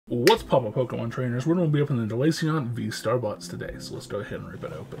What's poppin', Pokemon trainers? We're going to be opening the Glaceon VSTAR box today, so let's go ahead and rip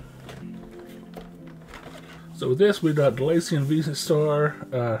it open. So with this, we got Glaceon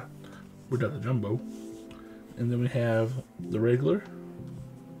VSTAR, we got the Jumbo, and then we have the regular,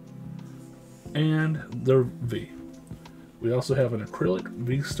 and the V. We also have an acrylic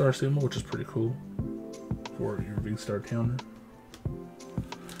VSTAR symbol, which is pretty cool for your VSTAR counter.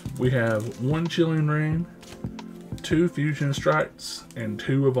 We have one Chilling Reign, 2 Fusion Strikes, and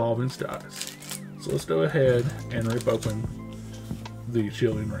 2 Evolving Skies. So let's go ahead and rip open the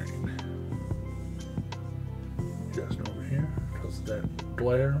Chilling Reign. Just over here, because that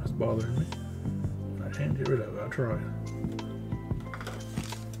glare is bothering me. I can't get rid of it, I tried.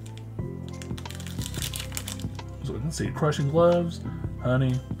 So we can see Crushing Gloves,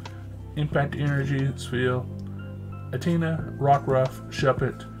 Honey, Impact Energy, Sphere, Athena, Rockruff,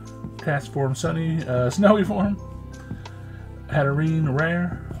 Shuppet, Cast Form Sunny, Snowy Form, Hatterene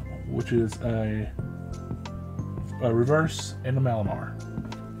Rare, which is a reverse, and a Malamar.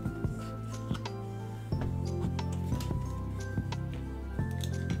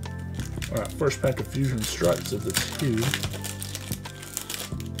 Alright, first pack of Fusion Strikes of this cube.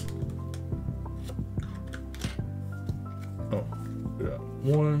 Oh, we got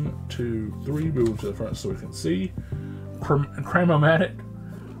 1, 2, 3, move to the front so we can see. Cramomatic,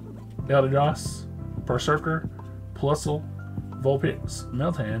 Eldegoss, Berserker, Plusle, Vulpix,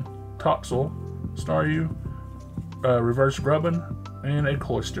 Meltan, Toxel, Staryu, Reverse Grubbin, and a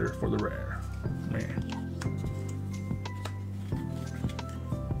Cloyster for the rare. Man.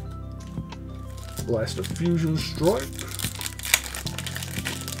 Blast of Fusion Strike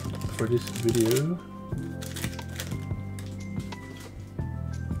for this video.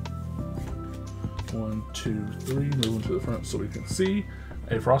 One, two, three, moving to the front so we can see.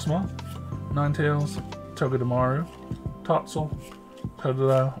 A Frostmoth, Ninetales, Togedemaru, Toxel,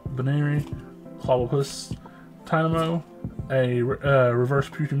 Totodile, Baneri, Clobbopus, Tynamo, a reverse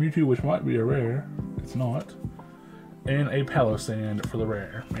Mewtwo, which might be a rare, it's not, and a Palossand for the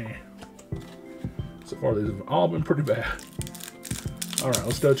rare. Man. So far these have all been pretty bad. Alright,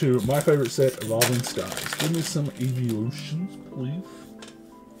 let's go to my favorite set, Evolving Skies. Give me some evolutions, please.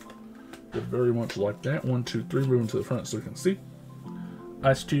 They're very much like that. 1, 2, 3, moving to the front so we can see.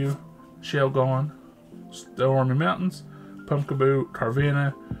 Ice-Chew, Shelgon, Stormy Mountains, Pumpkaboo,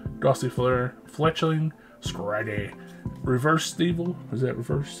 Carvanha, Gossifleur, Fletchling, Scraggy, Reverse Stevel. Is that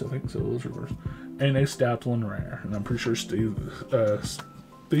reverse? I think so. It was reverse. And a Stoutland rare. And I'm pretty sure Stevel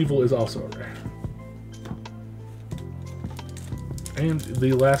is also a rare. And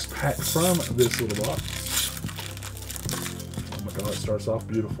the last pack from this little box. Oh my god, it starts off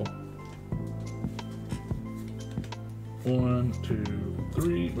beautiful. 1, 2,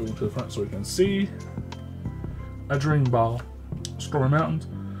 3, moving to the front so we can see. A Dream Ball, Stormy Mountains,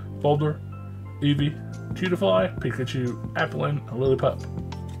 Boulder, Eevee, Cutiefly, Pikachu, Applin, Lillipup,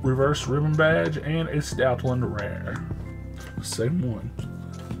 Reverse Ribbon Badge, and a Stoutland rare. Same one.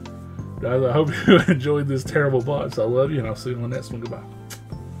 Guys, I hope you enjoyed this terrible box. I love you, and I'll see you on the next one. Goodbye.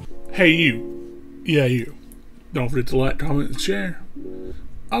 Hey, you. Yeah, you. Don't forget to like, comment, and share.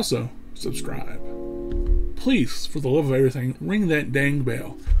 Also, subscribe. Please, for the love of everything, ring that dang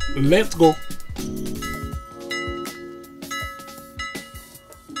bell. Let's go.